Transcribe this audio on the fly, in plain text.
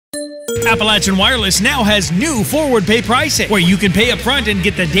Appalachian Wireless now has new forward pay pricing, where you can pay up front and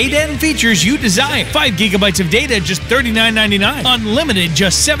get the data and features you desire. 5 gigabytes of data, just $39.99. Unlimited,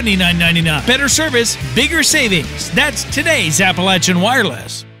 just $79.99. Better service, bigger savings. That's today's Appalachian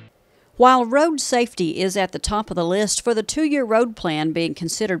Wireless. While road safety is at the top of the list for the 2-year road plan being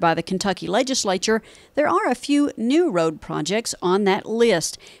considered by the Kentucky legislature, there are a few new road projects on that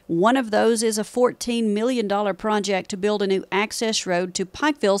list. One of those is a $14 million project to build a new access road to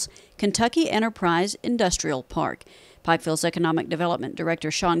Pikeville's Kentucky Enterprise Industrial Park. Pikeville's Economic Development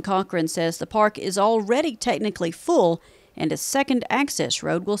Director Sean Cochran says the park is already technically full and a second access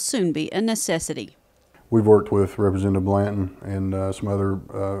road will soon be a necessity. We've worked with Representative Blanton and some other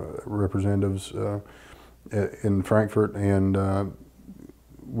representatives in Frankfort, and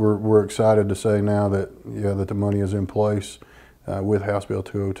we're excited to say now that that the money is in place with House Bill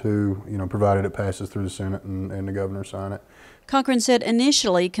 202. Provided it passes through the Senate and the governor sign it. Cochran said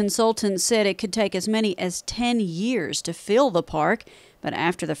initially consultants said it could take as many as 10 years to fill the park, but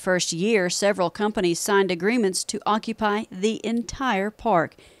after the first year, several companies signed agreements to occupy the entire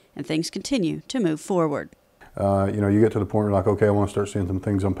park. And things continue to move forward. You get to the point where you're like, okay, I want to start seeing some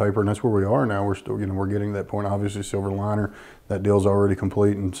things on paper, and that's where we are now. We're still, we're getting to that point. Obviously, Silver Liner, that deal's already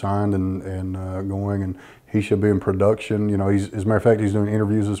complete and signed and going, and he should be in production. As a matter of fact, he's doing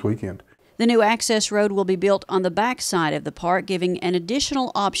interviews this weekend. The new access road will be built on the back side of the park, giving an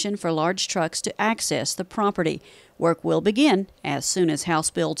additional option for large trucks to access the property. Work will begin as soon as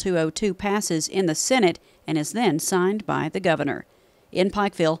House Bill 202 passes in the Senate and is then signed by the governor. In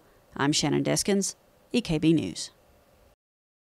Pikeville, I'm Shannon Deskins, EKB News.